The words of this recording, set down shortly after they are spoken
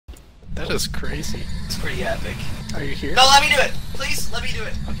That is crazy. It's pretty epic. Are you here? No, let me do it! Please, let me do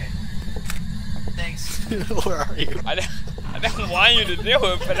it. Okay. Thanks. Where are you? I don't want you to do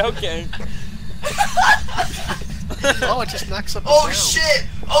it, but okay. Oh, it just knocks up. Oh shit!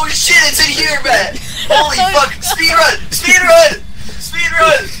 Oh shit! It's in here, man! Holy fuck! Speedrun! Speedrun!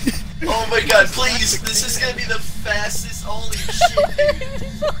 Speedrun! Oh my god! Please, this is gonna be the fastest. Holy shit, dude!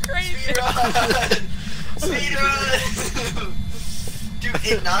 It's so crazy. Speedrun! Speedrun! Dude,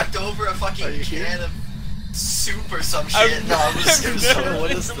 it knocked over a fucking can of soup or some shit. No, it was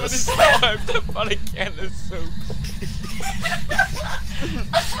what is this? I've never on a can of soup.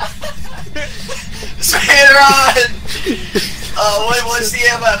 Speedrun! What's the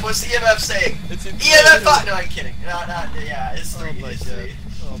EMF? What's the EMF saying? EMF 5! No, I'm kidding. Yeah, it's 3. Oh my it's god. 3.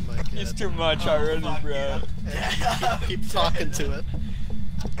 Oh my god. It's too much already, fuck, bro. Yeah. Keep talking to it.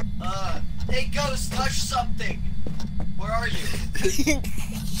 Hey Ghost, touch something! Where are you?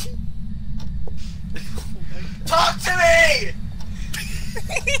 Talk to me!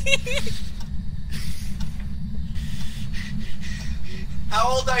 How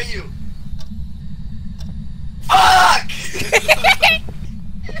old are you? Fuck!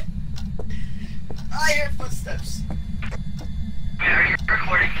 I hear footsteps. Wait, are you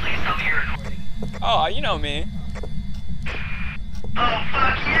recording? Please tell me you're recording. Oh, you know me. Oh,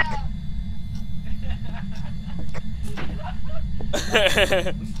 fuck yeah!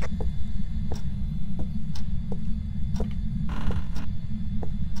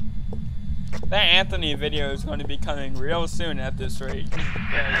 That Anthony video is going to be coming real soon at this rate.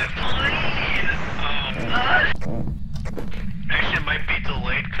 Actually, it might be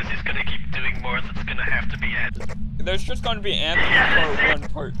delayed because he's gonna keep doing more that's gonna have to be added. There's just going to be Anthony part 1,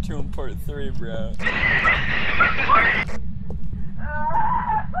 part 2, and part 3, bro.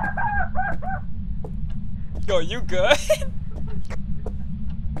 Yo, you good?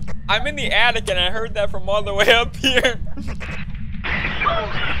 I'm in the attic and I heard that from all the way up here.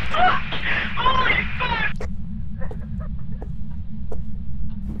 Holy fuck!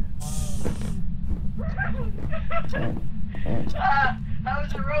 How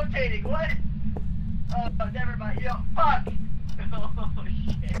is it rotating? What? Oh, never mind. Yo, fuck! Oh,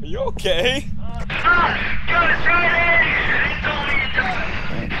 shit. Are you okay? Ghost Rider! He told me to die!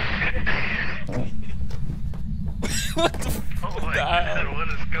 What the Oh my hell? god, what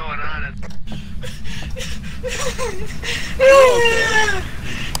is going on?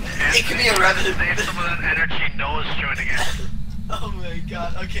 It could be a revenue. Save some of that energy. Noah's joining us. Oh my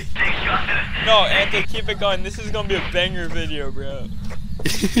god, okay. No, Anthony, keep it going. This is gonna be a banger video, bro.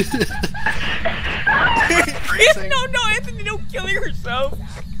 No, Anthony, don't kill yourself.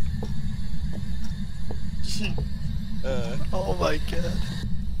 Oh my god.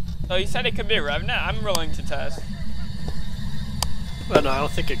 So you said it could be a revenant? I'm willing to test. Oh, no, I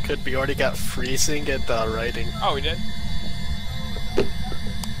don't think it could be. Already got freezing and writing. Oh, we did?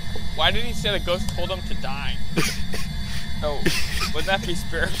 Why did he say the ghost told him to die? Oh, wouldn't that be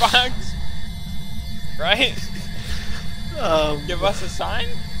Spirit Box? Right? Give us a sign?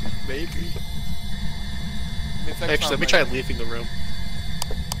 Maybe. Actually, let me try leaving the room.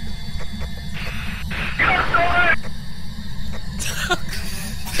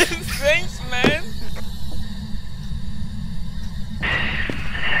 Thanks, man.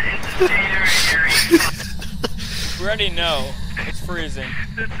 We already know. It's freezing.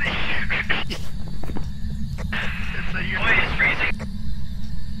 It's freezing.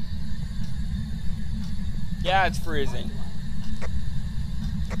 Yeah, it's freezing.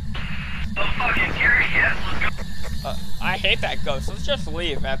 Oh fucking Gary, yes, let's go. I hate that ghost. Let's just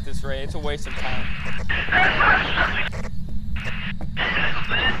leave at this rate. It's a waste of time. Get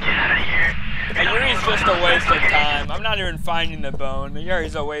out of here. Yuri's just a waste of time. I'm not even finding the bone.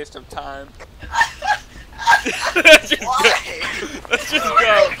 Yuri's a waste of time. Let's just Why? Let's just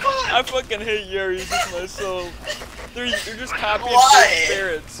go. I fucking hate Yuri's with my soul. They're just copy and Why? paste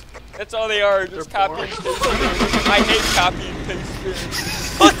spirits. That's all they are, just copy and paste spirits. I hate copy and paste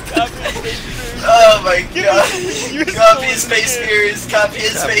spirits. Fuck copy and paste spirits. Oh my god. You're Copy so and space weird. spirits, copy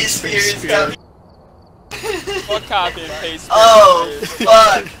and space spirits, copy. Fuck copy and paste spirits. Oh,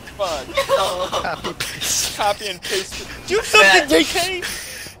 fuck. Fuck. Oh. Copy paste. Copy and paste. Do something, JK!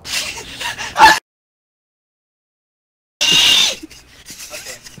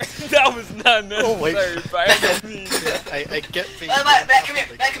 That was not necessary, Oh, wait. by any means. I get being Matt, come here,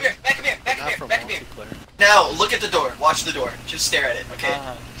 Matt, come here, Matt, come here, Matt, come not here, from Matt, come here. multiplayer. Now, look at the door. Watch the door. Just stare at it, okay?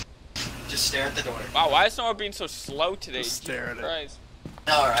 Just stare at the door. Wow, why is someone being so slow today? Just stare at it. Christ.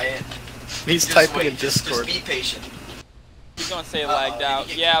 Alright. He's Just typing wait, in Discord. Just be patient. He's gonna say Uh-oh, lagged did out.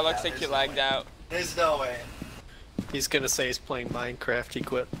 he get Yeah, kicked looks out? like There's you no lagged way. out. There's no way. He's gonna say he's playing Minecraft. He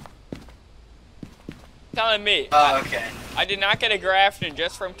quit. Telling me. Oh, okay. I did not get a Grafton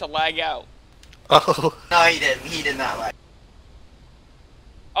just for him to lag out. Oh. No, he didn't. He did not lag.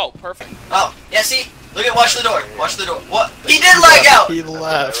 Oh, perfect. Oh, yeah, see? Look at, watch the door. Watch the door. What? He did lag out! He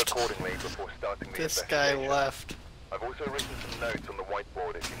left. This guy left. I've also written some notes on the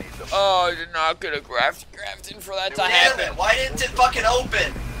whiteboard if you need them. Oh, I did not get a Grafton for that to Damn happen. it, why didn't it fucking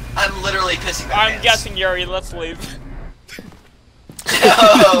open? I'm literally pissing my I'm pants. guessing, Yuri, let's leave.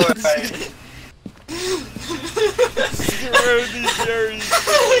 Oh, right. Screw these Yuris.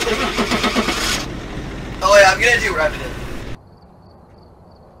 Oh, wait, I'm gonna do Revenant.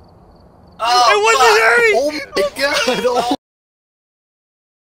 Oh, It wasn't Yuri! Oh my god! Oh.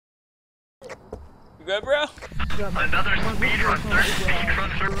 You good, bro? Another speedrun, third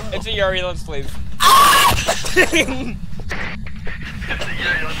speedrun. It's a Yuri, let's leave.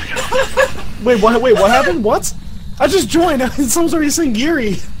 Wait, what happened? What? I just joined. Someone's already saying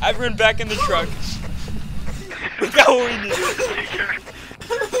Yuri. I've run back in the truck. We got what we needed.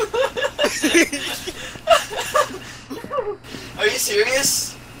 Are you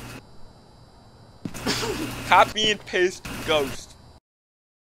serious? Copy and paste ghost.